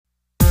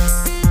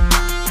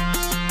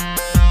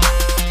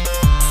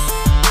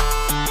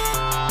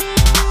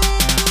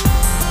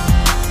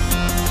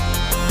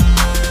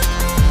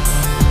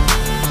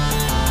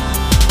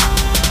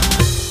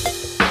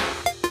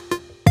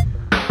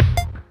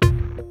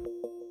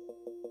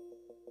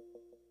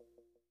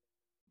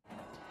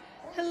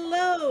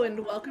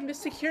and welcome to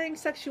Securing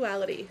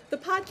Sexuality, the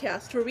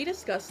podcast where we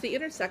discuss the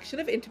intersection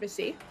of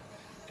intimacy.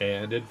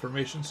 And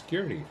information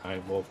security.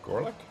 I'm Wolf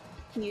Gorlick.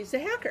 He's a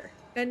hacker,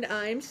 and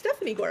I'm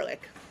Stephanie Gorlick.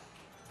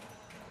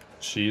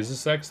 She's a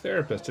sex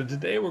therapist, and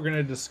today we're going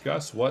to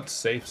discuss what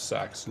safe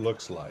sex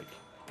looks like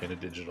in a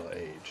digital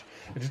age.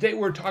 And today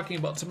we're talking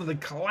about some of the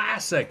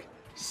classic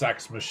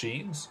sex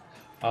machines.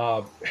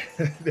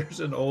 There's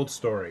an old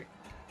story.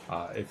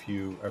 If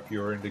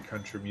you're into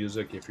country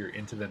music, if you're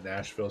into the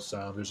Nashville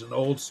sound, there's an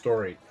old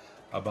story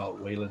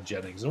about Waylon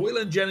Jennings. And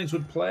Waylon Jennings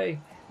would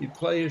he'd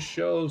play his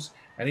shows,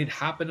 and he'd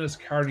hop in his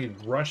car and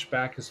he'd rush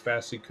back as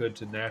fast as he could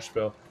to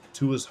Nashville,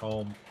 to his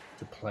home,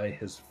 to play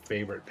his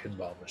favorite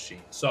pinball machine.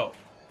 So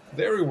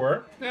there we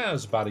were. Yeah, it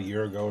was about a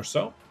year ago or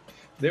so.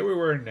 There we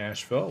were in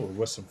Nashville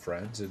with some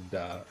friends, and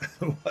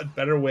what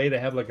better way to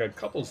have like a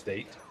couple's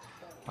date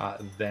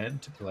than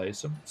to play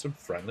some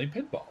friendly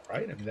pinball,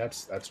 right? I mean,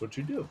 that's what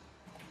you do.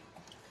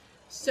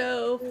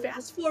 So,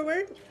 fast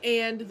forward,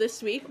 and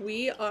this week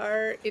we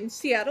are in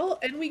Seattle,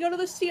 and we go to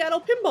the Seattle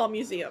Pinball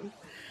Museum.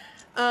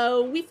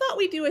 We thought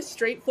we'd do a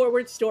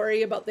straightforward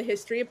story about the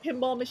history of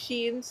pinball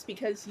machines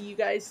because you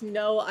guys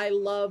know I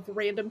love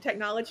random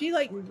technology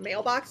like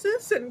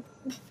mailboxes and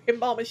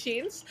pinball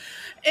machines.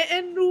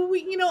 And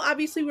we,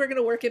 obviously we're going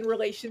to work in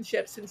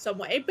relationships in some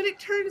way, but it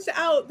turns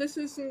out this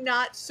is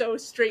not so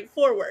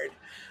straightforward.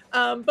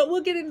 But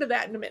we'll get into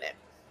that in a minute.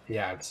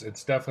 Yeah,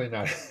 it's definitely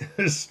not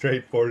as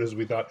straightforward as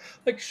we thought.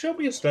 Like, show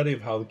me a study of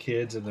how the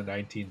kids in the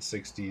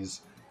 1960s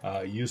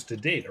used to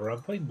date around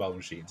pinball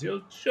machines.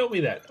 Show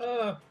me that.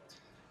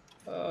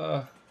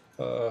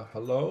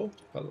 Hello.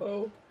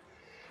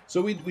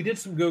 So we did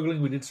some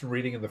Googling, we did some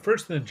reading, and the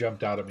first thing that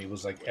jumped out at me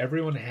was like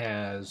everyone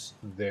has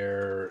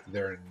their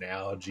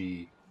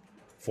analogy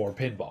for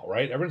pinball,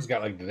 right? Everyone's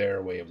got like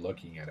their way of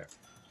looking at it.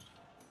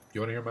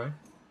 You want to hear mine?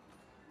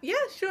 Yeah,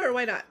 sure.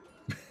 Why not?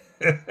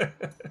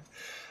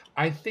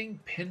 I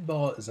think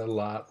pinball is a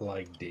lot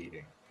like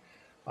dating.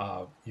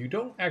 You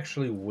don't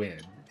actually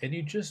win, and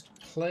you just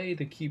play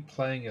to keep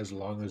playing as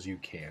long as you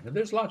can. And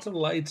there's lots of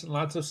lights and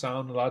lots of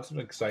sound and lots of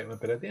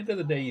excitement, but at the end of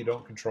the day, you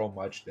don't control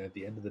much. And at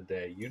the end of the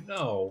day, you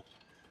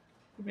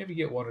maybe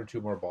get one or two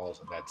more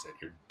balls, and that's it.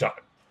 You're done.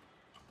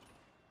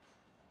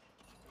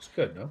 It's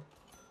good, no?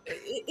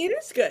 It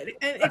is good.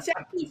 And it's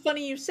actually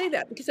funny you say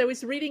that because I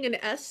was reading an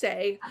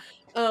essay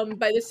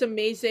by this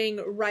amazing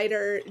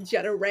writer,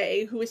 Jetta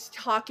Ray, who was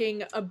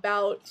talking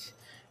about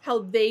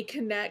how they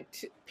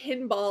connect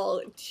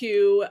pinball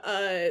to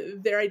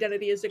their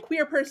identity as a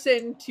queer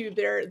person, to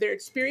their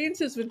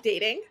experiences with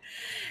dating.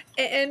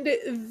 And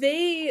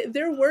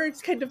their words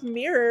kind of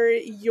mirror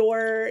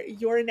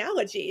your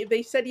analogy.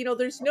 They said,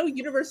 there's no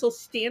universal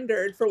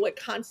standard for what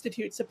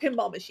constitutes a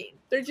pinball machine.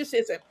 There just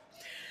isn't.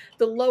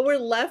 The lower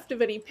left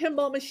of any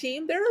pinball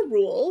machine, there are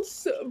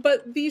rules,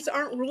 but these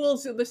aren't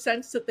rules in the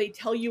sense that they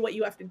tell you what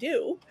you have to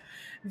do.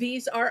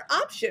 These are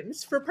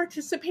options for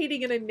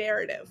participating in a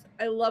narrative.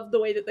 I love the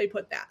way that they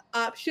put that.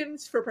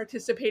 Options for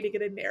participating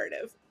in a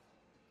narrative.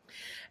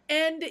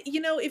 And,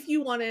 if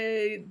you want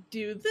to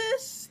do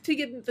this to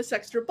get this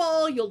extra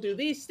ball, you'll do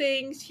these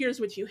things. Here's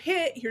what you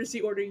hit. Here's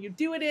the order you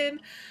do it in.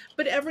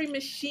 But every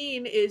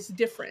machine is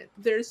different.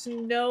 There's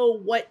no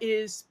what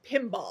is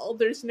pinball.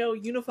 There's no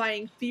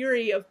unifying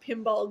theory of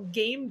pinball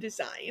game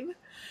design.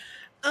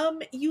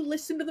 You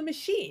listen to the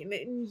machine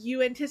and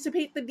you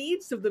anticipate the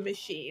needs of the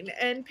machine.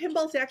 And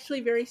pinball's actually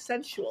very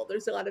sensual.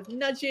 There's a lot of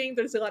nudging,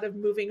 there's a lot of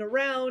moving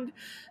around,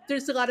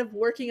 there's a lot of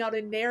working out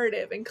a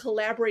narrative and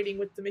collaborating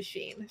with the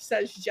machine,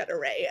 says Jetta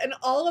Ray. And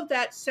all of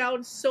that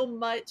sounds so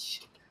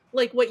much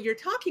like what you're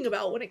talking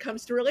about when it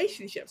comes to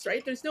relationships,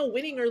 right? There's no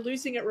winning or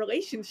losing at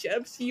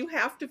relationships. You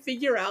have to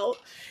figure out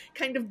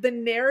kind of the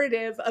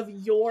narrative of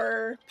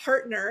your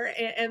partner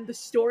and the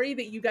story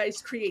that you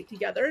guys create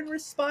together and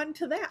respond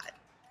to that.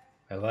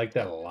 I like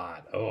that a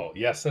lot. Oh,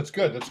 yes, that's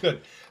good. That's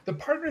good. The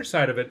partner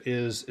side of it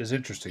is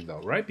interesting though,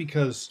 right?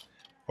 Because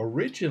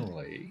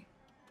originally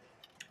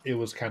it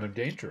was kind of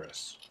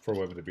dangerous for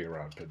women to be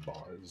around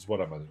pinball, is what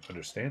I'm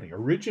understanding.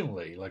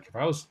 Originally, like if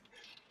I was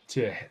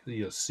to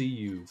see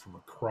you from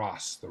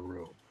across the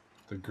room,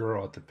 the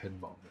girl at the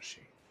pinball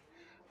machine,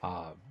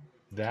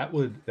 that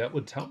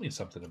would tell me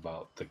something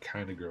about the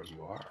kind of girl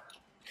you are.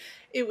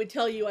 It would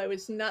tell you I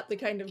was not the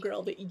kind of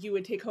girl that you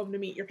would take home to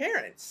meet your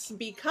parents,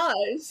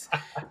 because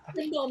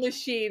pinball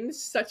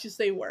machines, such as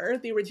they were,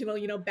 the original,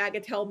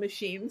 Bagatelle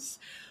machines,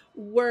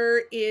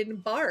 were in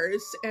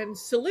bars and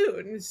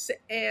saloons,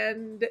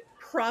 and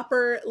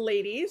proper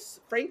ladies,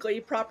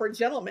 frankly, proper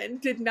gentlemen,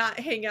 did not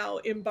hang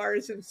out in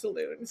bars and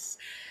saloons.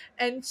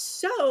 And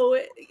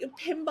so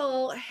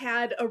pinball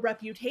had a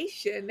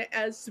reputation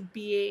as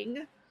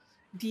being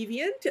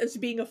deviant, as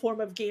being a form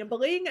of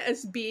gambling,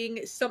 as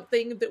being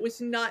something that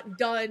was not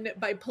done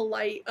by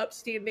polite,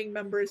 upstanding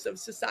members of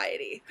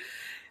society.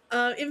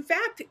 In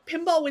fact,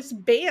 pinball was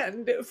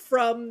banned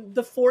from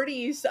the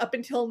 40s up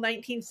until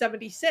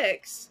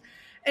 1976.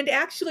 And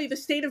actually, the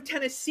state of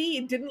Tennessee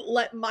didn't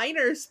let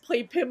minors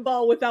play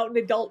pinball without an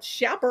adult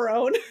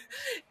chaperone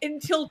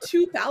until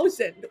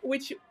 2000,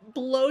 which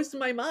blows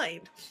my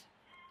mind.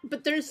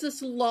 but there's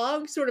this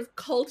long sort of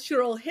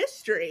cultural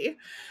history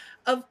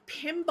of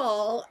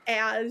pinball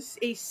as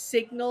a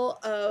signal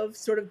of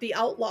sort of the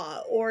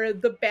outlaw or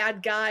the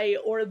bad guy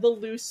or the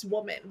loose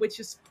woman,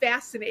 which is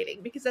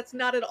fascinating because that's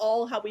not at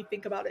all how we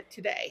think about it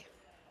today.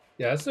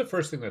 Yeah, that's the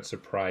first thing that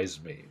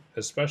surprised me,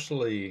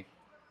 especially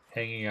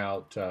hanging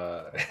out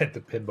at the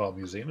Pinball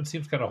Museum. It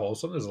seems kind of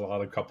wholesome. There's a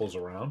lot of couples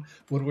around.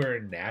 When we were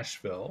in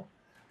Nashville,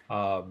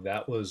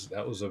 that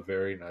was a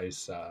very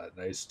nice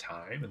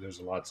time, and there's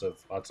lots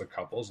of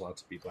couples,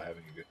 lots of people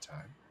having a good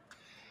time.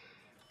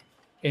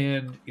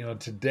 And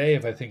today,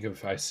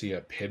 if I see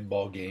a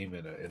pinball game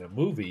in a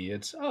movie,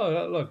 it's,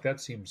 oh, look, that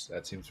seems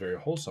very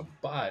wholesome.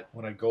 But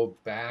when I go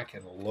back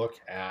and look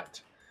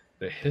at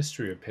the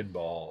history of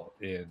pinball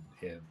in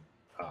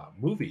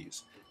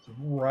movies, it's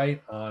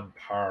right on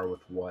par with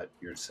what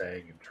you're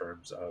saying in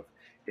terms of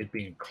it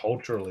being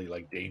culturally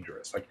like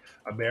dangerous. Like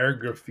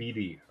American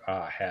Graffiti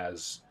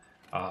has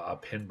a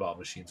pinball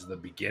machines in the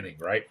beginning,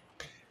 right?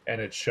 And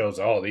it shows,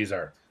 oh, these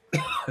are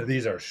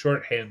these are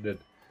shorthanded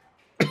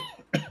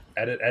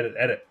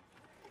edit.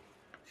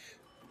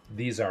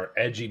 These are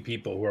edgy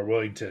people who are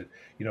willing to,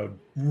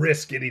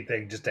 risk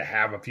anything just to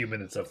have a few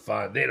minutes of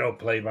fun. They don't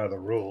play by the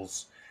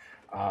rules.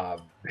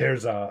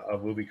 There's a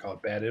movie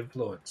called Bad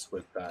Influence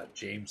with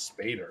James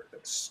Spader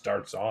that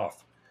starts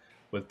off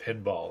with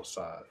pinballs,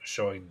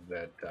 showing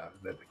that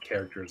the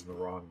character is in the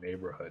wrong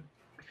neighborhood.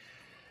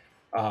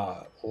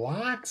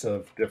 Lots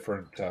of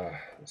different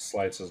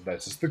slices and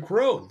dices.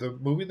 The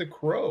movie The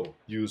Crow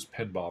used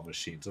pinball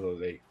machines, although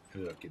they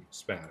ended up getting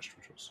smashed,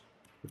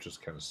 which was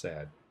kind of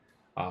sad.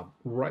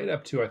 Right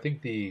up to, I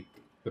think, the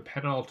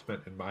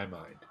penultimate in my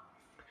mind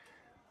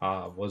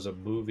was a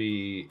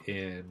movie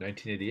in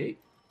 1988,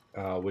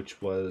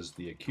 which was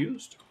The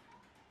Accused,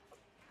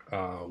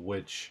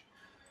 which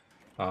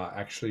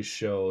actually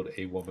showed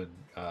a woman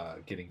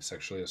getting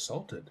sexually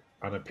assaulted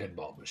on a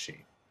pinball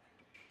machine,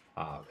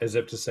 as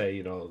if to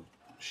say,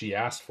 she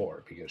asked for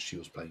it because she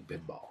was playing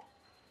pinball.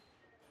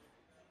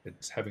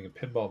 It's having a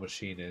pinball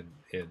machine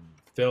in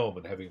film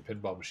and having a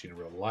pinball machine in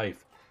real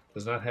life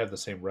does not have the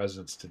same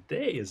resonance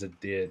today as it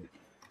did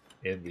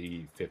in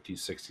the 50s,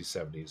 60s,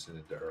 70s, and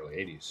into early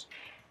 80s.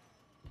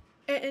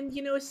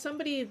 As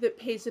somebody that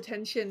pays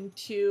attention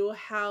to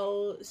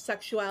how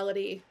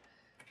sexuality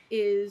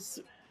is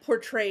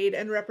portrayed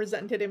and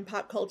represented in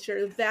pop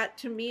culture, that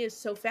to me is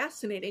so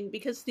fascinating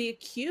because The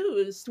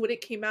Accused, when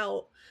it came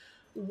out,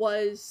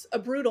 was a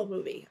brutal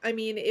movie. I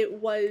mean, it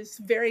was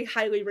very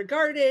highly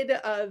regarded.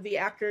 The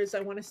actors,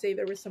 I want to say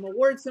there were some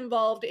awards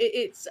involved.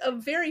 It's a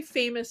very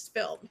famous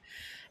film.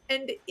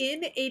 And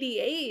in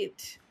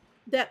 88,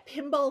 that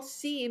pinball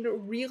scene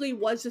really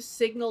was a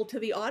signal to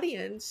the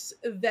audience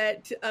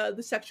that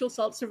the sexual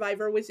assault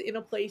survivor was in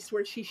a place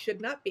where she should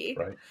not be,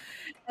 Right.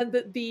 and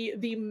that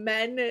the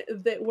men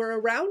that were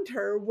around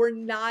her were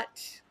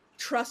not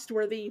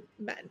trustworthy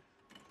men.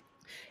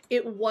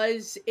 It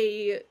was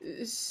a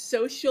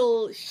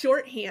social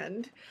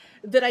shorthand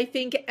that I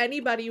think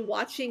anybody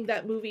watching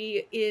that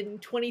movie in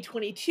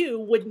 2022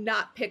 would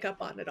not pick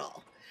up on at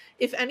all.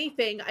 If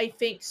anything, I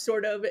think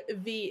sort of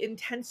the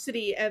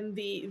intensity and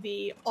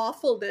the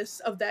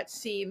awfulness of that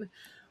scene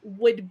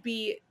would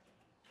be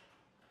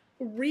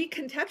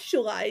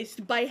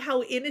recontextualized by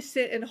how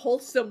innocent and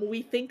wholesome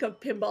we think of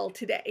pinball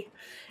today.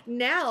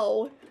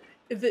 Now,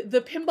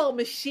 the pinball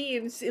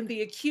machines in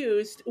The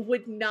Accused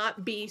would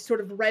not be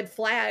sort of red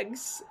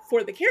flags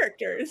for the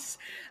characters.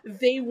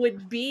 They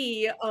would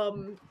be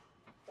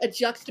a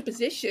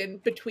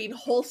juxtaposition between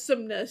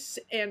wholesomeness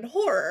and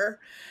horror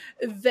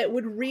that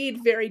would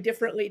read very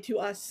differently to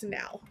us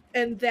now.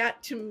 And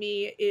that to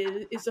me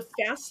is a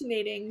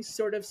fascinating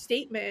sort of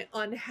statement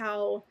on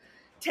how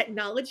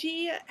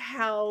technology,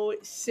 how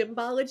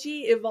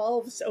symbology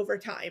evolves over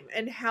time,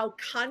 and how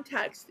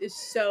context is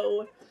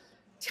so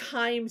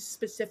time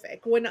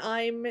specific. When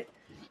I'm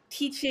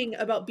teaching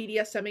about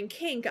BDSM and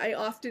kink, I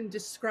often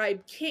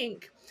describe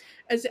kink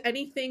as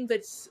anything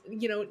that's,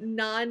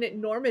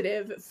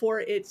 non-normative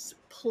for its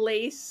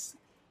place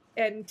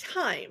and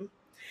time.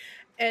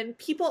 And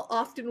people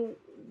often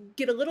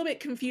get a little bit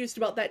confused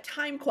about that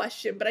time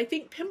question, but I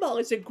think pinball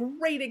is a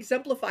great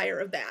exemplifier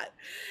of that.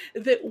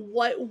 That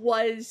what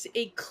was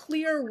a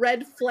clear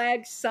red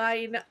flag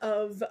sign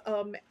of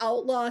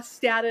outlaw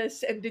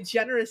status and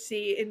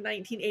degeneracy in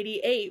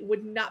 1988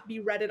 would not be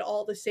read at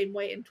all the same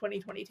way in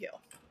 2022.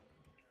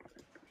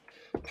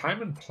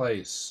 Time and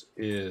place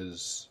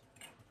is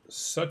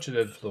such an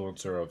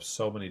influencer of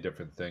so many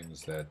different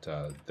things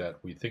that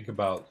we think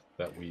about,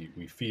 that we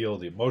feel,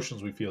 the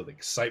emotions we feel, the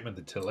excitement,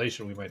 the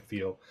titillation we might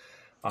feel.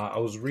 I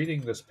was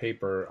reading this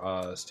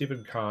paper.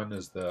 Stephen Kahn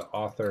is the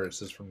author.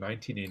 This is from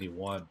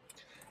 1981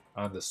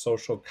 on the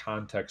social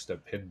context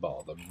of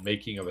pinball, the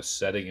making of a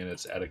setting and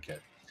its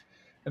etiquette.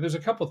 And there's a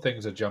couple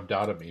things that jumped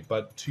out at me.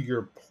 But to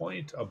your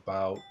point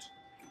about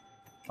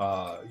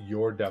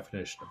your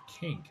definition of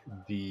kink,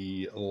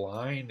 the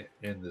line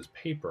in this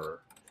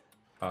paper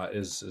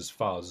is as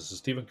follows. This is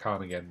Stephen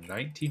Kahn again,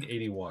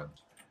 1981.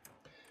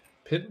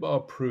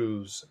 Pinball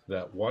proves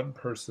that one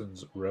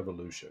person's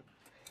revolution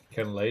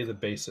can lay the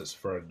basis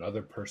for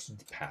another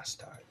person's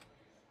pastime.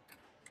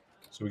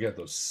 So we got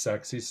those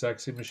sexy,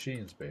 sexy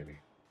machines, baby.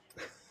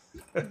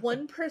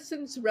 One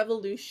person's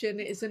revolution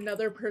is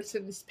another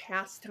person's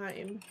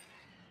pastime.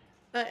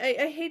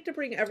 I hate to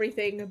bring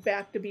everything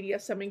back to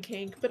BDSM and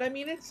kink, but I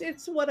mean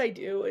it's what I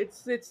do.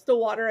 It's the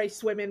water I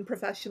swim in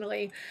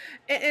professionally,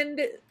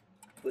 and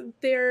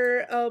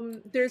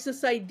there's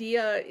this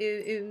idea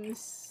in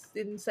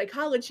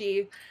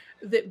psychology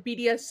that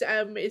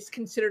BDSM is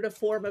considered a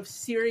form of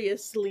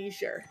serious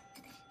leisure.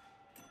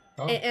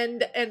 Oh,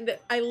 And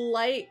I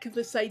like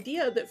this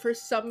idea that for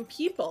some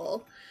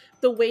people,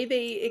 the way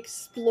they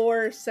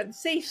explore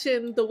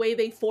sensation, the way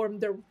they form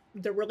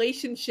their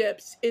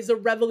relationships is a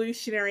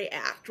revolutionary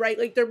act, right?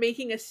 Like they're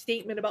making a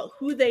statement about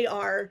who they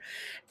are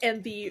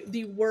and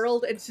the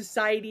world and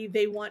society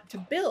they want to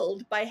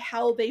build by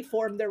how they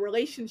form their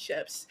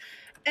relationships.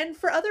 And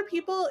for other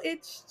people,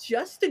 it's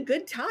just a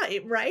good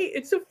time, right?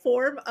 It's a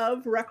form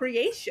of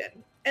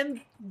recreation.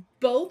 And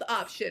both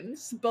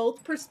options,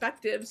 both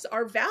perspectives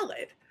are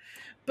valid,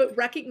 but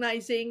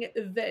recognizing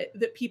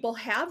that people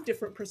have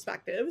different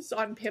perspectives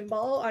on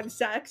pinball, on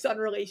sex, on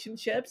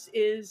relationships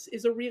is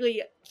a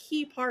really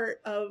key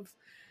part of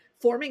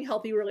forming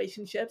healthy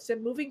relationships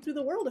and moving through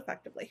the world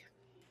effectively.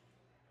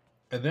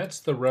 and that's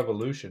the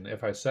revolution.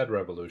 If I said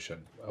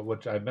revolution,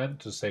 what I meant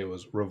to say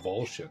was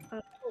revulsion.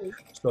 Oh,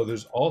 So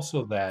there's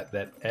also that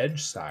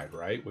edge side,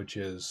 right? Which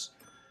is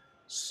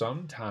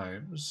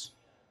sometimes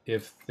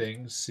if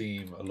things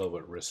seem a little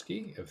bit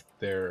risky, if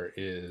there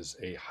is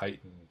a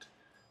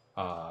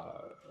uh,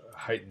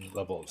 heightened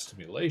level of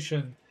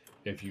stimulation,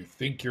 if you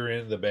think you're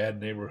in the bad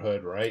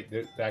neighborhood, right?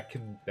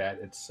 That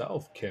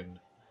itself can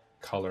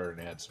color and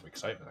add some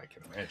excitement. I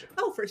can imagine.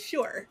 oh, for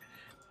sure.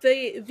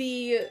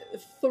 The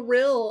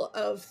thrill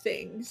of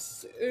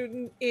things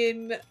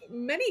in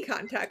many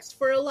contexts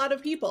for a lot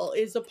of people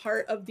is a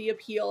part of the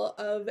appeal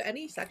of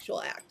any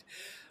sexual act,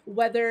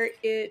 whether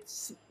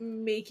it's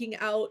making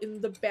out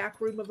in the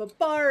back room of a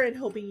bar and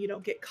hoping you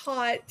don't get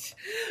caught,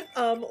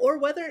 or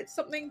whether it's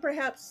something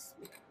perhaps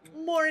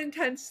more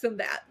intense than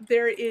that.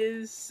 There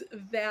is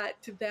that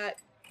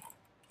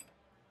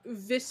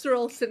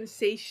visceral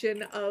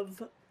sensation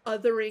of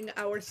othering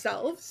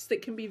ourselves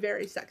that can be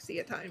very sexy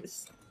at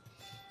times.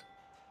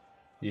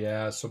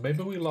 Yeah, so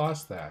maybe we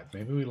lost that.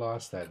 Maybe we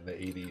lost that in the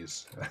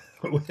 80s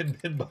when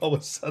pinball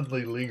was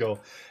suddenly legal.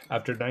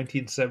 After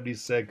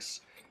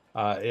 1976,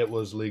 it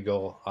was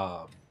legal.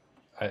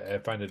 I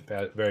find it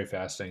very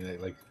fascinating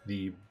that like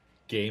the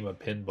game of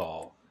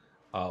pinball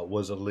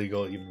was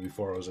illegal even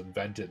before it was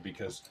invented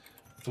because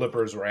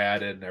flippers were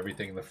added and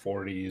everything in the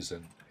 40s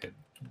and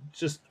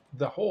just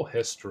the whole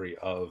history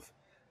of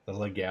the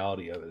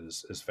legality of it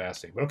is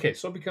fascinating. But okay,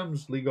 so it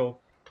becomes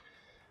legal,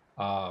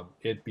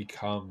 it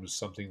becomes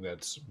something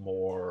that's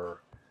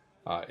more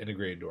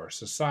integrated into our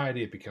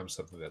society. It becomes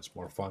something that's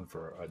more fun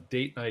for a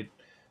date night.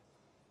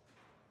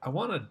 I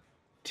want to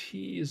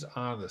tease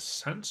on the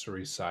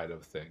sensory side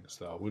of things,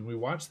 though. When we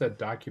watched that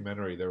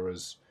documentary, there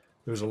was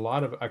a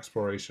lot of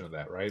exploration of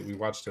that, right? We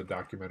watched a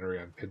documentary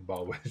on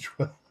pinball, which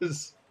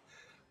was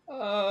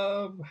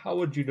how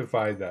would you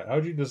define that? How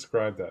would you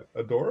describe that?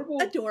 Adorable?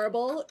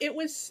 Adorable. It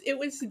was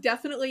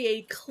definitely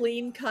a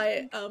clean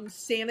cut,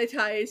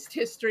 sanitized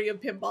history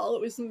of pinball.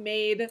 It was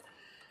made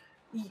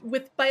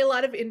with by a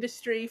lot of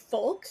industry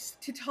folks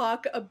to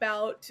talk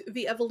about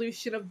the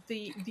evolution of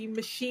the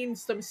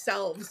machines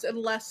themselves and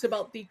less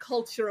about the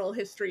cultural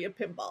history of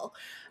pinball.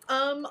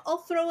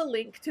 I'll throw a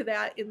link to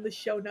that in the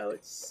show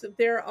notes.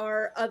 There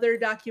are other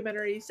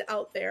documentaries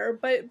out there,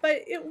 but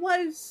it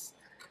was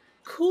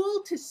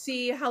cool to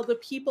see how the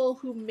people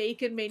who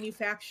make and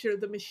manufacture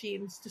the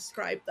machines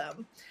describe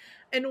them.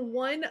 And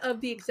one of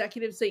the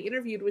executives they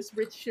interviewed was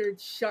Richard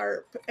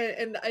Sharp.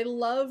 And I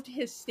loved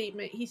his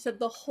statement. He said,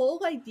 the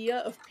whole idea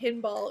of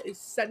pinball is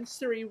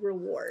sensory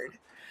reward.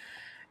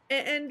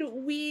 And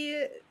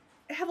we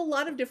have a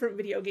lot of different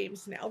video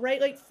games now,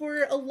 right? Like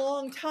for a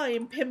long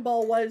time,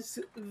 pinball was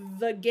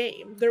the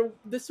game.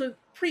 This was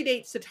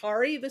predates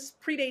Atari, this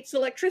predates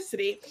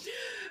electricity.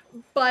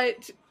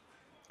 But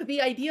the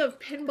idea of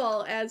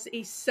pinball as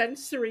a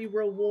sensory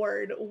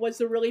reward was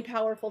a really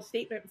powerful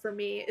statement for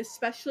me,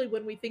 especially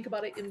when we think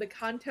about it in the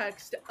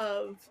context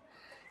of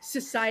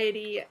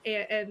society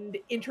and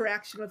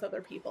interaction with other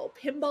people.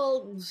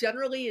 Pinball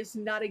generally is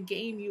not a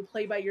game you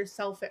play by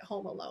yourself at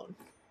home alone.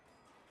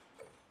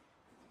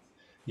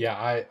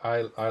 Yeah,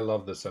 I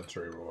love the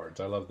sensory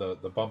rewards. I love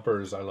the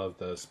bumpers. I love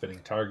the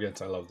spinning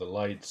targets. I love the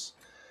lights.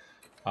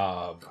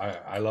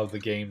 I love the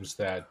games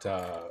that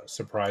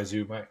surprise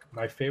you.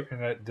 My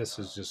favorite, and this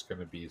is just going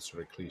to be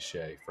sort of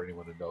cliche for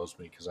anyone who knows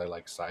me because I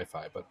like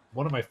sci-fi. But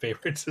one of my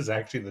favorites is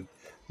actually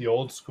the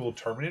old school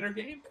Terminator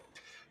game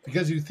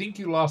because you think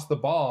you lost the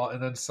ball,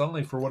 and then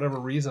suddenly for whatever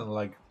reason,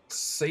 like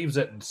saves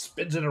it and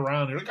spins it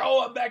around. You're like,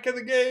 oh, I'm back in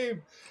the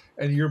game,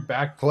 and you're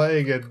back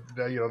playing and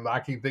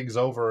knocking things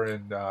over.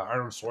 And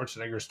Arnold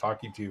Schwarzenegger's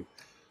talking to you.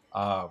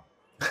 Um,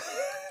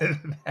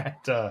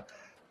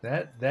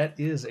 that that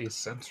is a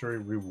sensory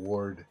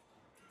reward,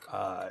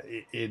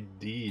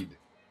 indeed.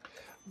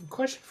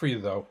 Question for you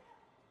though: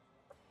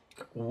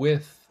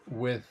 with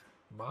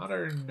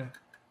modern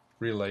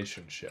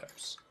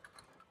relationships,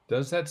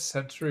 does that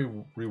sensory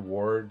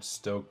reward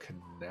still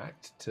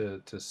connect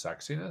to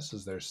sexiness?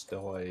 Is there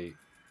still a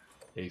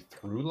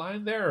through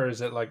line there, or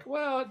is it like,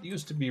 well, it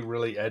used to be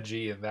really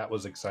edgy and that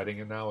was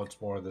exciting, and now it's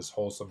more of this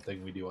wholesome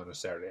thing we do on a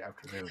Saturday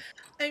afternoon?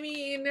 I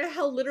mean,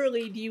 how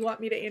literally do you want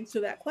me to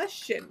answer that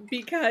question?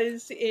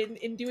 Because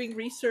in doing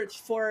research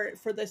for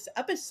this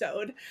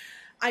episode,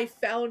 I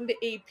found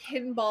a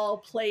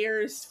pinball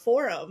players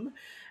forum,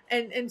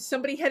 and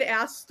somebody had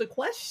asked the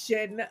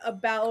question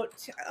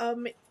about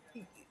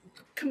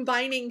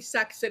combining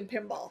sex and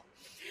pinball.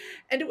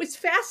 And it was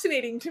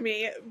fascinating to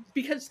me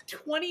because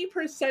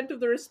 20% of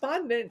the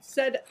respondents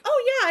said,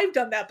 "Oh yeah, I've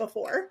done that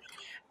before."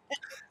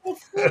 A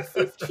full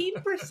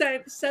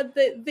 15% said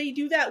that they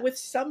do that with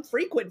some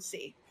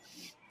frequency.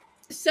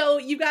 So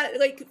you got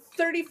like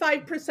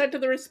 35%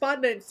 of the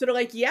respondents that are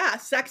like, yeah,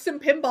 sex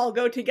and pinball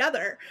go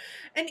together.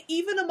 And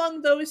even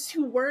among those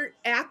who weren't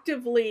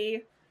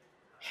actively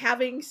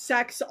having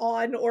sex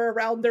on or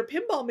around their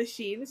pinball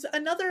machines,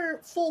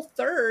 another full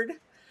third,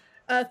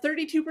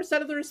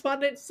 32% of the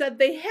respondents said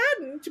they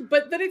hadn't,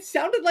 but that it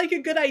sounded like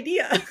a good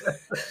idea.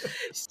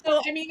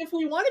 So, I mean, if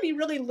we want to be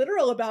really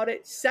literal about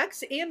it,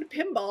 sex and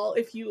pinball,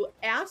 if you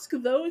ask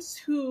those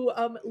who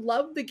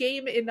love the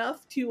game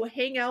enough to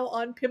hang out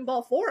on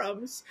pinball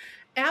forums,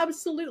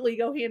 absolutely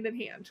go hand in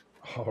hand.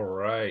 All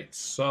right,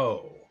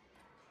 so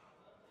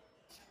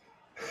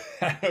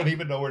I don't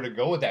even know where to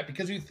go with that,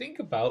 because you think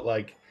about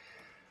like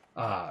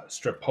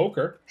strip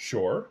poker,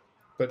 sure,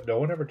 but no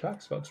one ever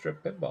talks about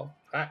strip pinball.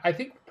 I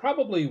think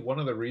probably one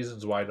of the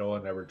reasons why no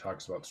one ever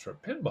talks about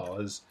strip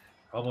pinball is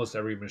almost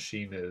every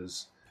machine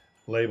is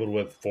labeled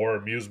with "for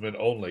amusement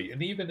only,"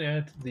 and even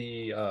at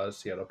the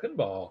Seattle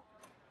Pinball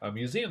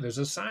Museum, there's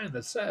a sign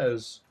that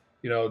says,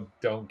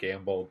 "Don't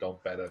gamble,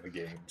 don't bet on the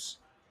games."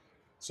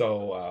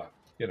 So,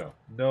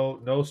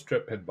 no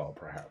strip pinball,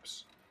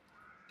 perhaps.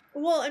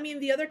 Well, I mean,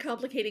 the other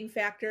complicating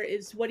factor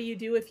is what do you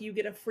do if you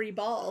get a free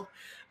ball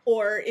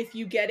or if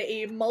you get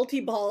a multi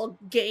ball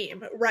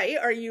game, right?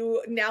 Are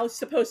you now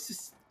supposed to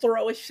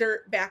throw a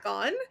shirt back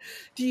on?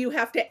 Do you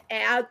have to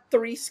add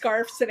three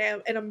scarves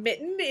and a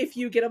mitten if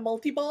you get a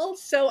multi ball?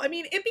 So, I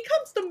mean,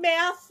 the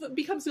math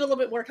becomes a little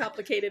bit more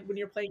complicated when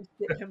you're playing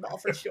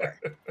pinball for sure.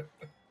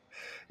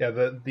 Yeah,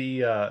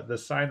 the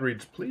sign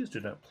reads, "Please do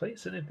not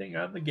place anything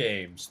on the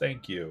games.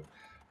 Thank you."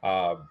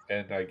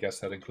 And I guess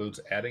that includes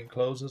adding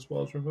clothes as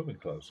well as removing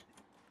clothes.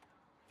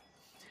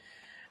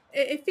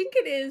 I think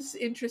it is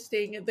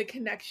interesting the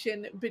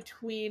connection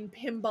between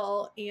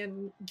pinball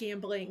and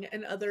gambling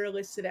and other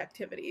illicit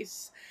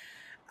activities.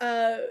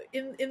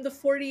 In the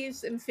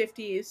 40s and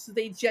 50s,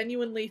 they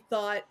genuinely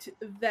thought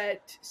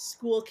that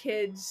school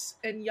kids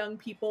and young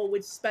people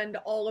would spend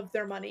all of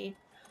their money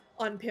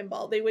on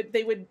pinball.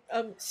 They would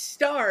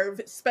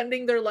starve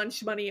spending their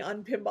lunch money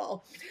on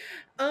pinball.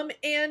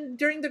 And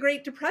during the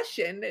Great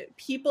Depression,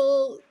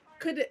 people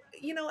could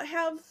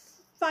have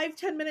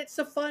 5-10 minutes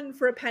of fun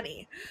for a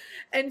penny,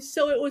 and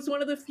so it was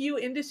one of the few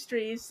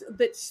industries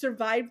that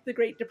survived the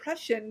Great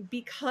Depression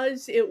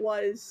because it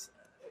was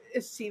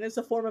seen as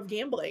a form of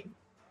gambling.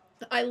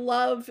 I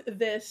love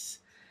this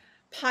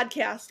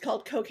podcast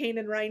called Cocaine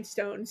and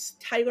Rhinestones.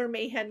 Tyler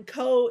Mahan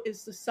Coe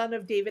is the son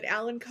of David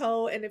Allan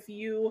Coe, and if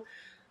you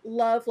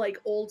love like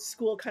old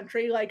school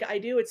country like I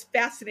do, it's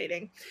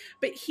fascinating.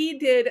 But he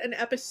did an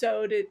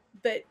episode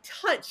that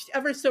touched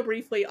ever so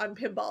briefly on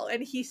pinball,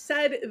 and he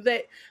said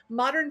that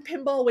modern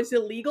pinball was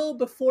illegal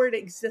before it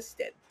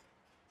existed.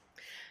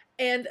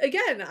 And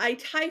again, I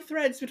tie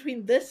threads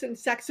between this and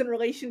sex and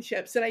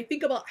relationships, and I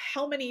think about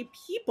how many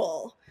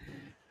people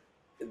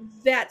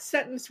that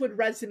sentence would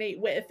resonate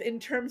with in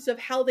terms of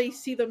how they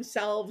see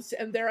themselves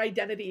and their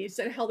identities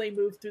and how they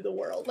move through the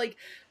world. Like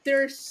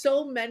there are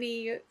so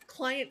many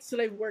clients that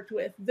I've worked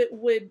with that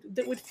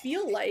would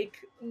feel like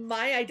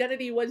my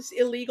identity was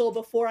illegal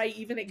before I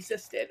even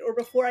existed or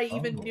before I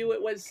even Oh, knew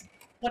it was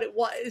what it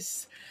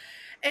was.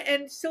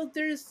 And so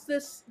there's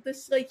this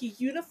like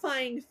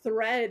unifying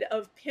thread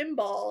of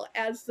pinball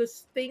as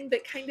this thing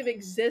that kind of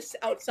exists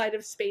outside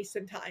of space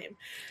and time,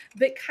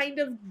 that kind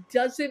of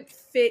doesn't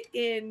fit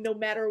in no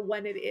matter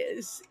when it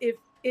is. If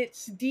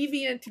it's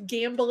deviant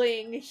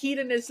gambling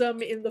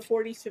hedonism in the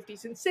 40s,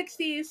 50s, and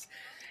 60s,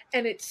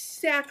 and it's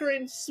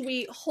saccharine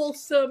sweet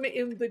wholesome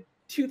in the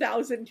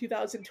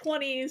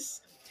 2020s,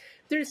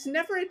 there's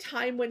never a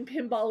time when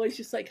pinball is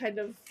just like kind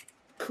of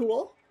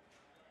cool.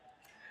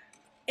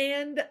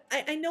 And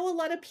I know a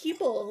lot of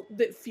people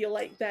that feel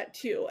like that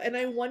too. And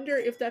I wonder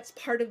if that's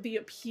part of the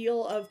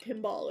appeal of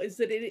pinball is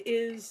that it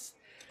is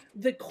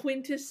the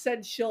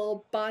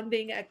quintessential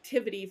bonding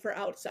activity for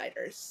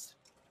outsiders.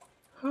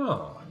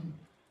 huh.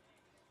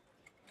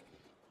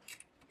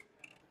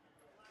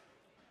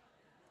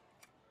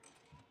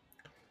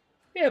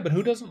 Yeah, but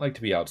who doesn't like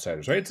to be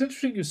outsiders, right? It's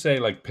interesting you say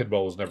like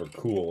pinball was never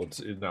cool.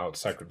 Now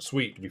it's saccharine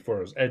sweet. Before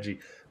it was edgy,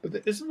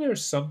 but isn't there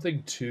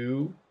something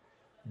to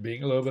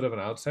being a little bit of an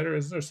outsider?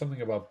 Isn't there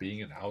something about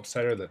being an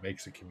outsider that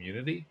makes a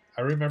community?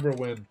 I remember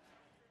when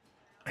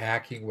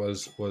hacking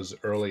was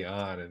early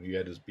on, and you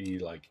had to be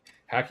like,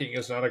 hacking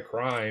is not a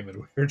crime, and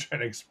we were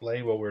trying to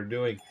explain what we are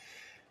doing.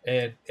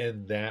 And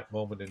in that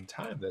moment in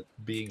time, that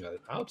being an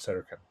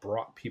outsider kind of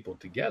brought people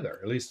together,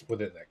 at least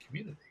within that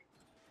community.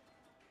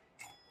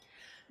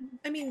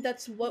 I mean,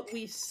 that's what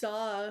we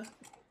saw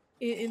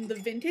in the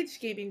vintage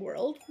gaming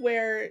world,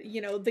 where,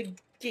 the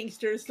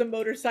gangsters, the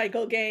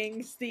motorcycle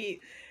gangs, the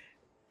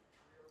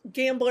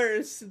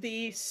gamblers,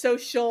 the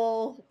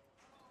social,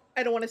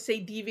 I don't want to say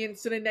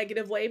deviants in a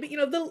negative way, but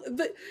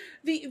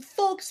the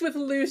folks with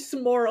loose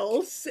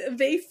morals,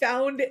 they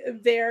found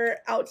their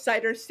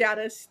outsider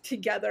status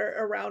together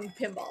around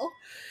pinball.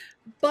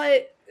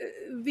 But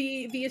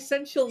the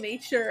essential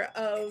nature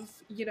of,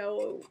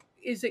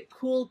 is it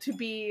cool to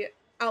be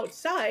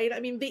outside?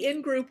 I mean, the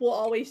in group will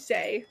always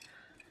say,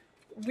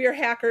 we're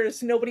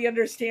hackers, nobody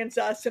understands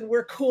us, and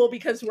we're cool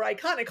because we're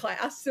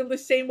iconoclasts. In the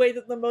same way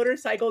that the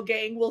motorcycle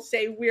gang will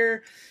say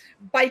we're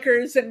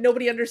bikers and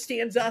nobody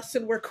understands us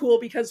and we're cool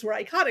because we're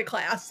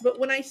iconoclasts. But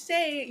when I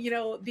say,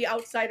 the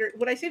outsider,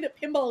 when I say that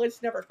pinball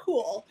is never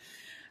cool,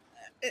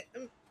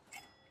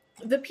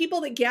 the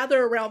people that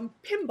gather around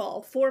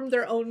pinball form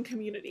their own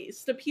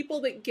communities. The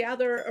people that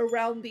gather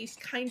around these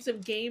kinds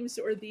of games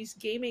or these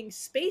gaming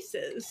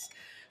spaces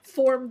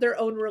form their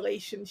own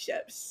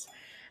relationships.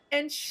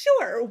 And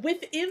sure,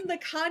 within the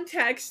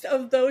context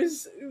of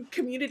those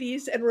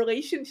communities and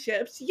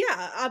relationships,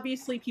 yeah,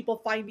 obviously people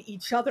find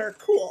each other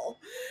cool.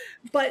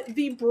 But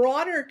the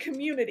broader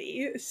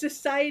community,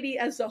 society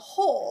as a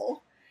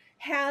whole,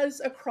 has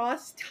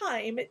across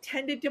time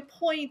tended to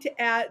point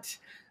at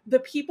the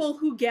people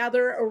who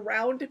gather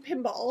around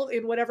pinball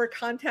in whatever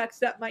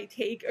context that might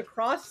take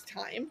across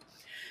time,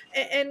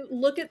 and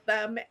look at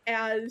them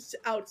as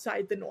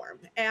outside the norm,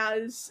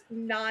 as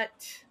not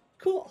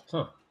cool.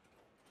 Huh.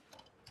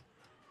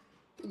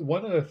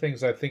 One of the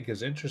things I think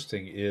is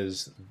interesting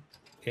is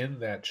in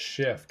that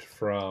shift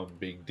from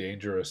being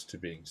dangerous to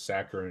being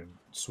saccharine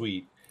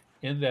sweet,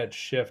 in that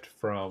shift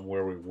from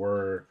where we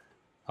were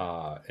in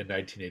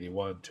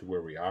 1981 to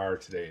where we are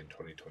today in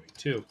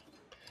 2022,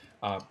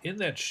 in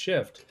that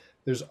shift,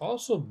 there's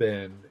also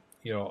been,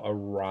 a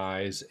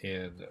rise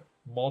in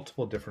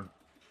multiple different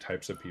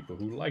types of people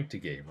who like to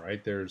game,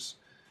 right? There's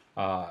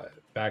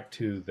back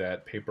to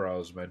that paper I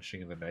was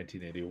mentioning in the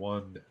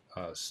 1981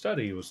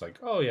 study, it was like,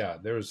 oh yeah,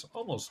 there's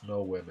almost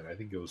no women. I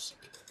think it was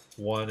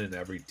 1 in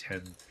every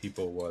 10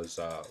 people was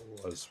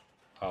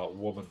a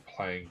woman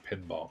playing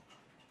pinball,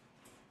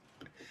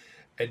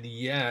 and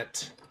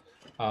yet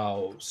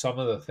some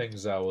of the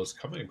things I was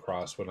coming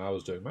across when I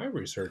was doing my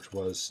research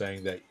was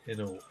saying that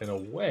in a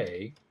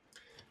way,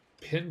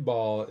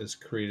 pinball has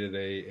created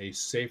a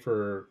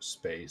safer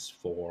space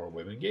for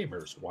women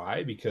gamers.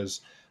 Why?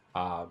 Because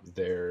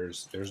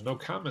there's no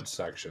comment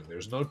section,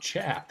 there's no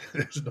chat,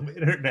 there's no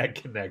internet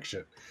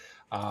connection.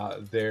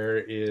 There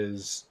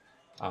is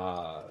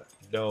uh,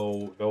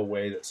 no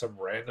way that some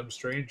random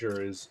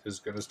stranger is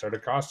going to start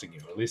accosting you.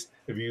 At least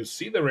if you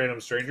see the random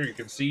stranger, you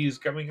can see he's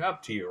coming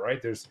up to you.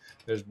 Right? There's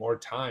more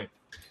time,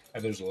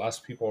 and there's less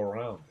people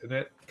around, and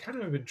that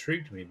kind of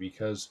intrigued me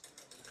because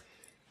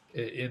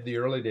in the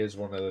early days,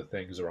 one of the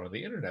things around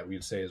the internet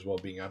we'd say is, well,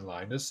 being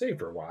online is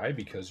safer. Why?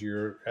 Because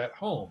you're at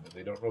home and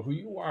they don't know who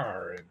you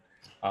are,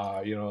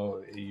 and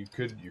you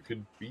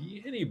could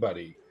be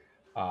anybody,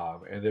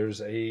 and there's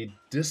a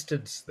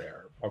distance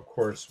there. Of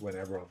course, when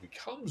everyone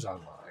becomes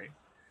online,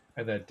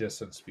 and that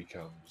distance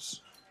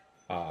becomes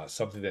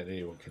something that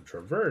anyone can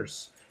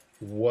traverse,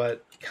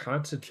 what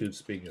constitutes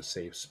being a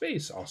safe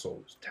space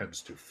also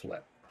tends to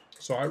flip.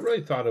 So I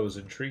really thought it was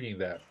intriguing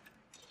that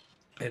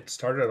it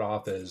started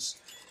off as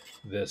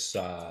this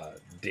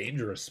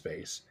dangerous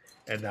space,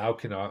 and now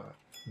can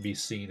be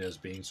seen as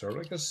being sort of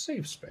like a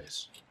safe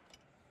space.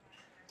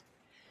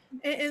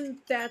 And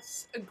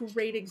that's a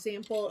great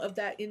example of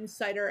that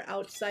insider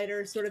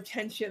outsider sort of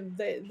tension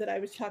that I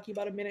was talking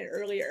about a minute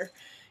earlier.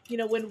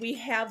 When we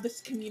have this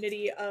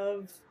community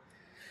of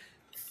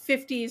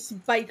 50s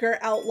biker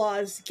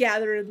outlaws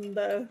gathered in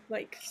the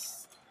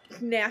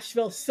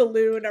Nashville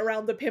saloon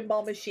around the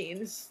pinball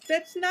machines,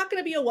 that's not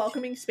going to be a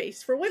welcoming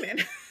space for women.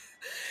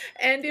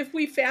 And if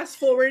we fast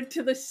forward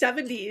to the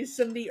 70s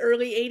and the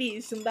early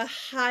 80s and the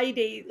high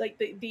day, like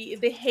the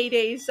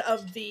heydays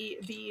of the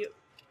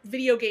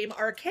video game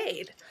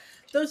arcade,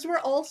 those were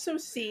also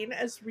seen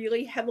as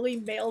really heavily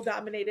male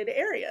dominated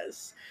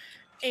areas.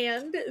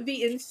 And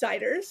the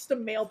insiders, the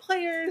male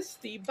players,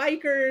 the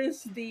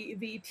bikers,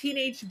 the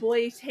teenage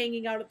boys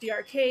hanging out at the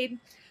arcade,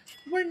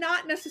 were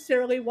not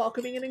necessarily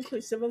welcoming and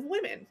inclusive of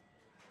women.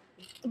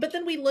 But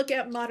then we look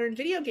at modern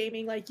video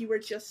gaming, like you were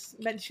just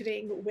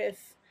mentioning,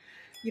 with,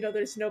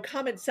 there's no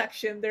comment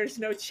section, there's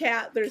no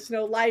chat, there's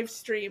no live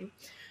stream.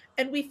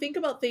 And we think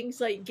about things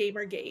like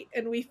Gamergate,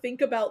 and we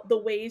think about the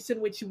ways in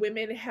which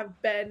women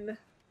have been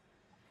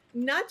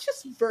not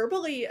just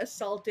verbally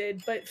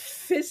assaulted, but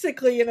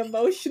physically and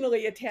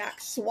emotionally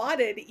attacked,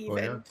 swatted Oh yeah.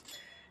 even,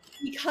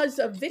 because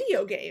of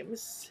video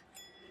games.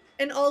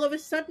 And all of a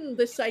sudden,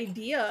 this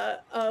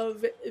idea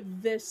of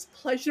this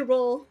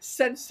pleasurable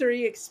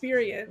sensory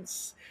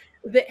experience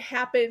that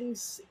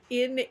happens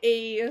in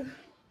a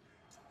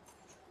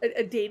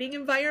a dating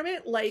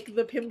environment like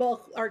the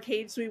pinball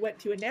arcades we went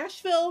to in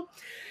Nashville,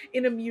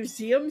 in a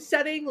museum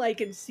setting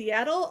like in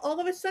Seattle, all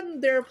of a sudden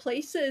there are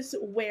places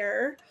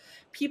where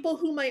people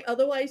who might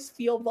otherwise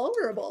feel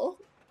vulnerable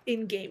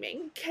in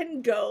gaming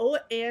can go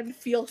and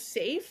feel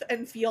safe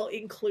and feel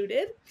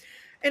included.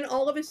 And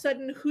all of a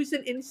sudden, who's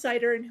an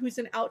insider and who's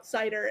an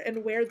outsider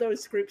and where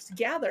those groups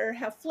gather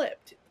have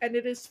flipped. And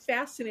it is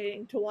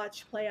fascinating to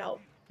watch play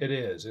out. It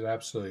is. It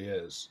absolutely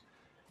is.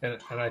 And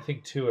I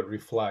think too it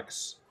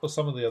reflects well,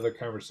 some of the other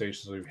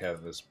conversations we've had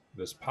in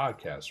this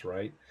podcast,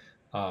 right?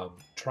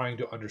 Trying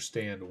to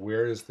understand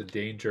where is the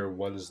danger,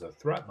 what is the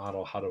threat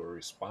model, how do we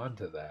respond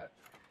to that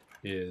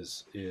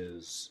is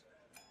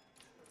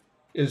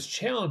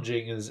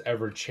challenging and is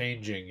ever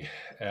changing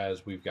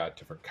as we've got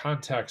different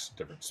contexts,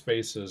 different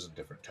spaces, and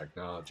different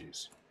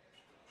technologies.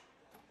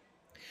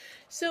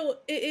 So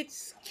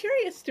it's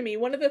curious to me.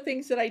 One of the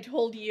things that I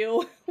told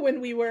you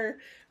when we were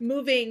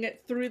moving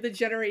through the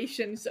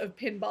generations of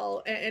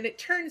pinball, and it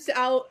turns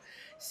out,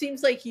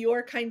 seems like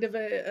you're kind of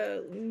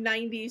a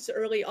 90s,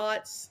 early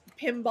aughts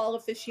pinball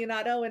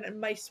aficionado,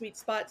 and my sweet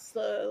spot's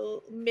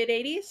the mid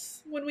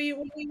 80s when we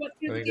went I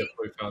through the think game. that's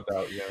what we found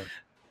out. Yeah,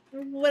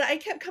 What I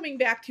kept coming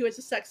back to as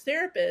a sex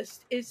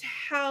therapist is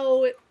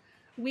how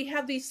we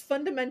have these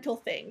fundamental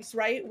things,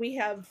 right? We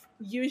have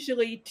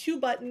usually two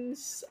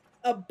buttons,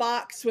 a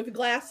box with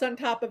glass on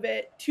top of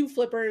it, two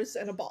flippers,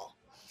 and a ball.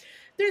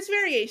 There's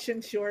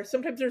variation, sure.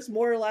 Sometimes there's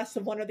more or less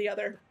of one or the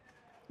other.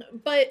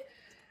 But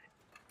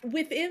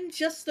within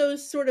just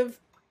those sort of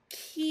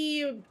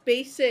key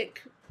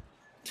basic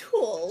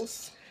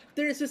tools,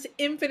 there's this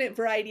infinite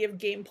variety of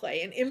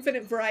gameplay, an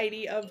infinite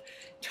variety of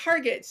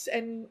targets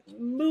and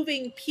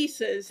moving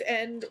pieces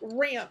and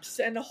ramps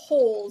and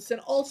holes and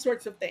all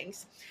sorts of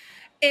things.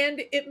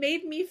 And it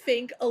made me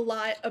think a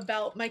lot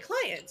about my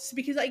clients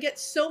because I get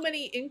so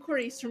many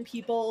inquiries from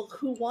people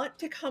who want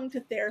to come to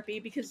therapy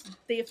because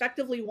they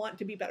effectively want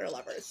to be better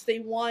lovers. They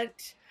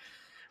want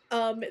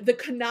the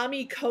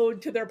Konami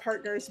code to their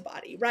partner's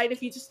body, right?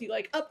 If you just do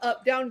like up,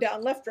 up, down,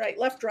 down, left,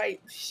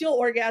 right, she'll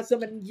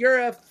orgasm and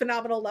you're a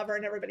phenomenal lover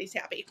and everybody's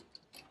happy.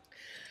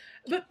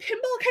 But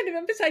pinball kind of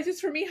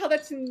emphasizes for me how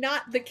that's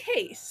not the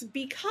case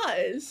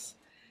because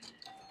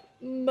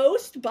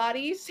most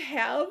bodies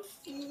have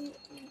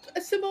a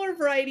similar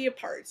variety of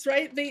parts,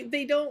 right?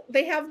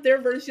 They have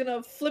their version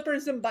of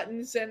flippers and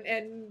buttons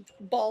and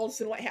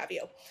balls and what have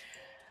you.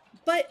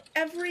 But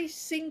every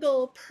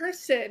single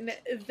person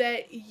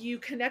that you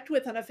connect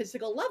with on a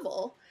physical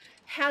level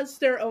has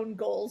their own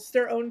goals,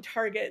 their own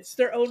targets,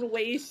 their own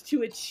ways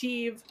to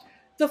achieve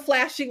the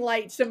flashing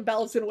lights and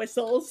bells and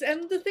whistles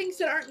and the things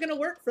that aren't going to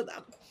work for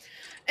them.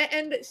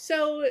 And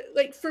so,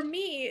 like, for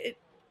me, it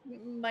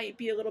might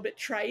be a little bit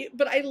trite,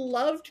 but I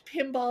loved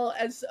pinball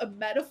as a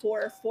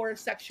metaphor for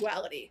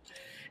sexuality.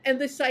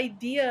 And this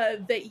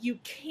idea that you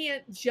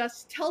can't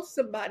just tell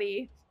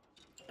somebody,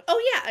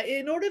 oh yeah,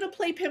 in order to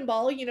play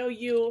pinball,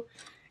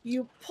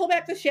 you pull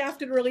back the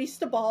shaft and release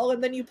the ball,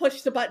 and then you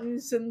push the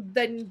buttons, and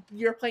then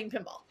you're playing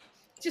pinball.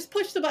 Just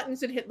push the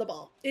buttons and hit the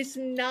ball. It's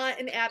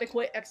not an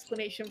adequate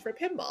explanation for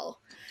pinball.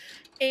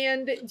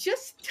 And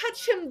just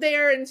touch him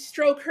there and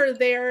stroke her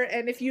there,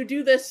 and if you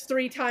do this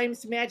 3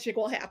 times, magic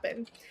will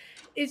happen.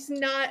 It's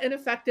not an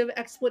effective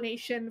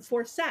explanation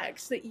for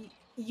sex. That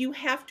you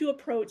have to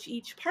approach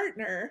each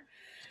partner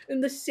in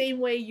the same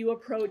way you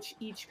approach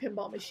each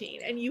pinball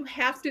machine. And you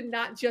have to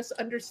not just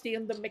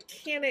understand the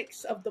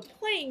mechanics of the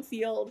playing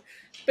field,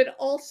 but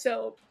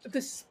also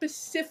the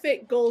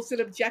specific goals and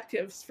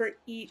objectives for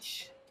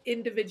each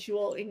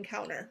individual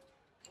encounter.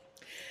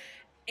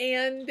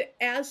 And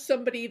as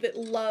somebody that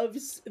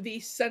loves the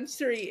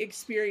sensory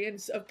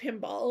experience of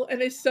pinball,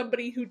 and as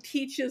somebody who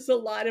teaches a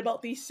lot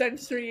about the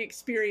sensory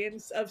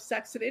experience of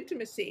sex and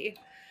intimacy,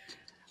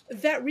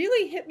 that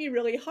really hit me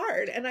really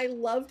hard. And I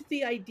loved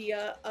the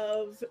idea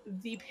of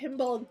the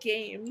pinball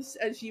games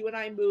as you and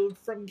I moved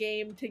from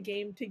game to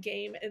game to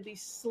game, and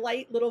these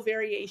slight little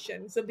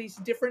variations of these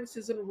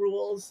differences in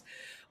rules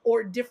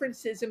or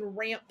differences in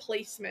ramp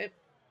placement,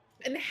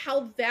 and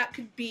how that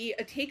could be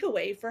a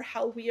takeaway for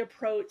how we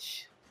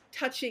approach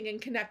touching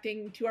and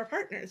connecting to our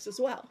partners as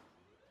well.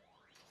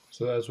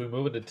 So as we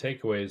move into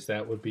takeaways,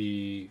 that would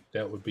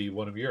be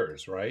one of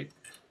yours, right?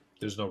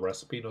 There's no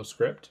recipe, no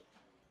script.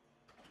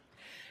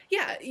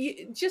 Yeah,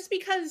 just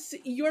because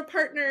your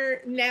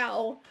partner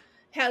now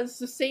has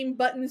the same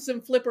buttons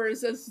and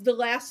flippers as the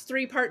last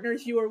 3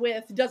 partners you were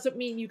with doesn't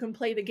mean you can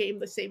play the game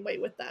the same way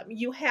with them.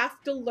 You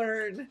have to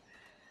learn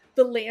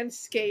the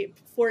landscape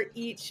for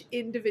each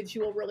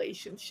individual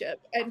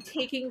relationship, and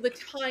taking the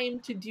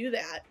time to do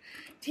that,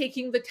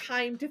 taking the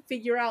time to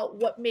figure out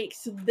what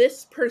makes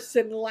this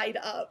person light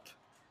up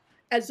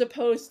as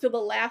opposed to the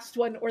last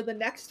one or the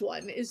next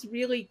one is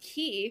really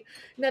key,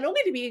 not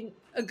only to being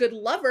a good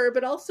lover,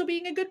 but also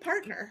being a good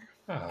partner.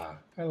 Ah,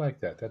 I like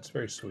that. That's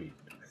very sweet.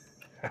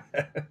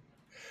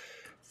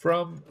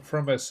 From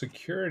a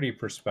security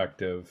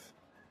perspective,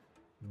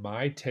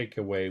 my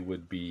takeaway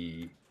would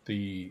be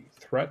the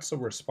threats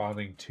of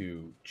responding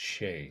to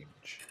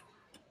change.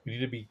 we need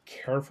to be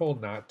careful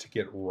not to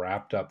get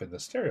wrapped up in the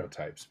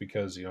stereotypes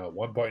because, at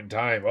one point in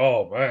time,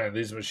 oh man,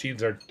 these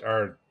machines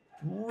are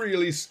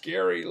really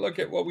scary. Look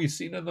at what we've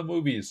seen in the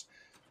movies.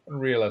 And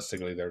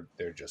realistically,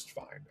 they're just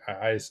fine.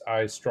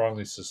 I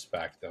strongly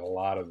suspect that a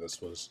lot of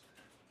this was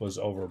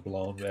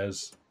overblown,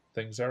 as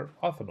things are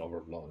often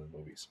overblown in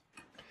movies.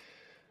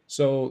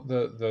 So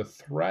the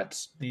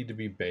threats need to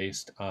be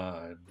based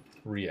on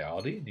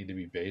reality, need to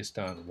be based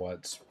on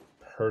what's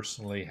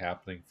personally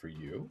happening for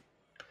you,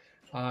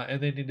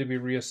 and they need to be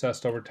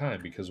reassessed over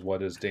time because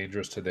what is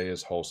dangerous today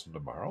is wholesome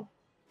tomorrow.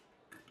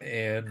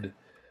 And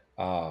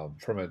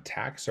from an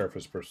attack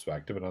surface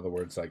perspective, in other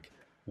words, like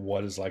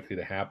what is likely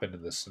to happen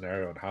in this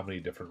scenario and how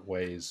many different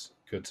ways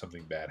could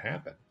something bad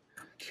happen?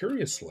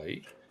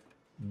 Curiously,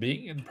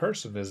 being in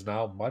person is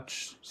now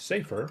much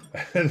safer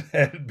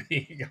than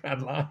being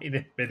online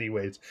in many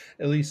ways,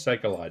 at least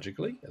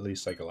psychologically. At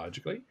least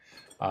psychologically.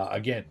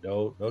 Again,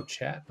 no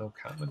chat, no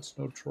comments,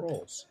 no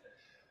trolls.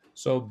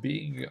 So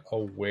being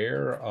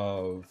aware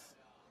of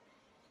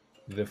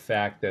the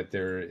fact that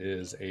there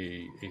is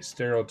a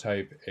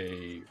stereotype,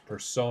 a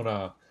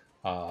persona,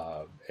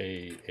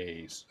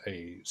 a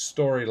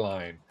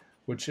storyline,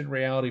 which in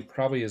reality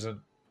probably isn't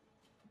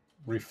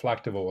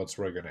reflective of what's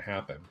really going to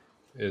happen,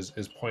 is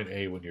point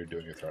A when you're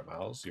doing your threat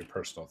models, your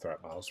personal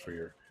threat models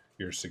for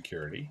your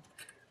security,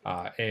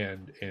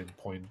 and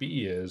point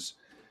B is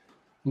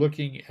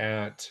looking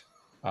at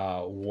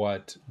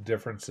what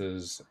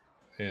differences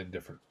in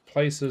different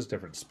places,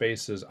 different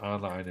spaces,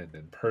 online and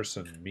in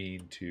person,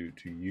 mean to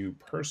you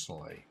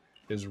personally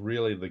is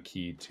really the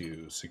key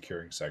to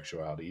securing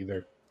sexuality,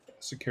 either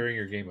securing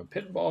your game of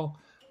pinball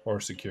or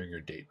securing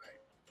your date night.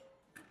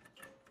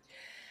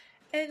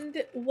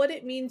 And what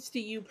it means to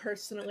you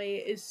personally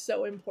is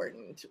so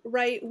important,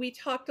 right? We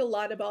talked a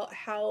lot about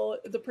how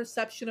the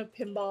perception of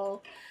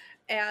pinball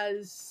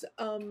as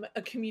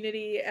a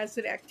community, as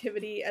an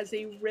activity, as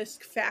a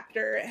risk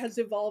factor has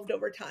evolved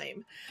over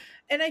time.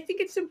 And I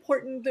think it's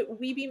important that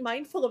we be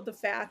mindful of the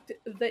fact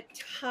that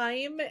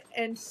time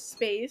and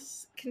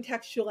space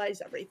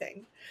contextualize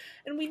everything.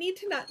 And we need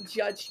to not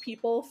judge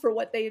people for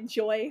what they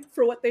enjoy,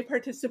 for what they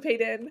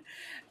participate in.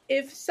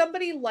 If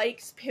somebody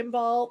likes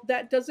pinball,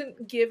 that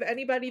doesn't give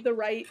anybody the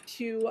right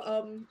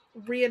to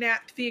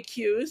reenact the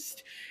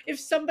accused. If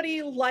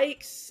somebody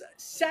likes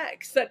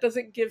sex, that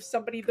doesn't give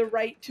somebody the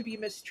right to be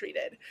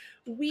mistreated.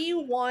 We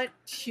want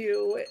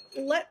to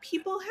let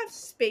people have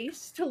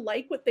space to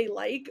like what they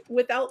like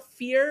without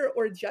fear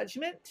or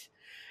judgment.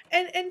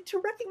 And to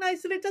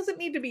recognize that it doesn't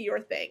need to be your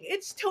thing.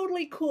 It's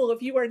totally cool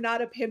if you are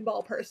not a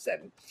pinball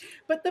person.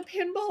 But the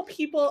pinball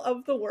people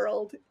of the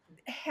world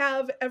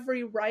have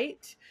every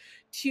right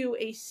to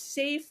a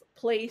safe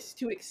place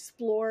to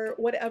explore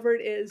whatever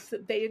it is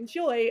that they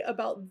enjoy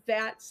about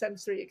that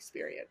sensory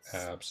experience.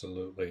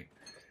 Absolutely.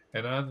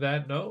 And on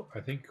that note, I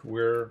think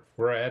we're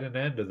at an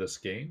end of this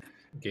game.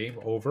 Game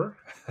over.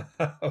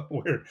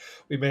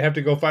 We may have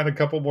to go find a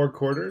couple more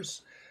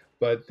quarters,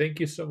 but thank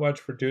you so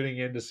much for tuning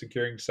in to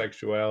Securing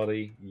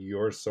Sexuality,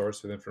 your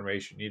source of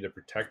information you need to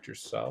protect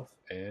yourself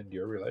and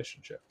your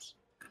relationships.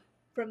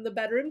 From the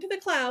bedroom to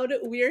the cloud,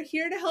 we're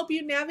here to help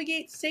you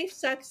navigate safe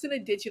sex in a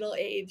digital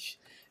age.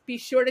 Be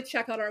sure to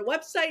check out our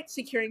website,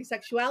 Securing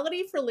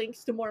Sexuality, for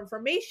links to more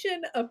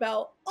information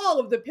about all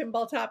of the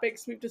pinball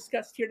topics we've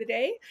discussed here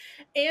today.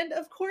 And,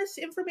 of course,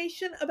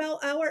 information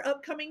about our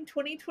upcoming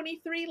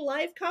 2023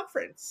 live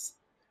conference.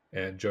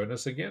 And join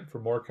us again for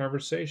more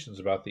conversations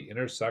about the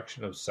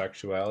intersection of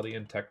sexuality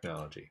and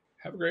technology.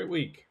 Have a great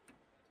week.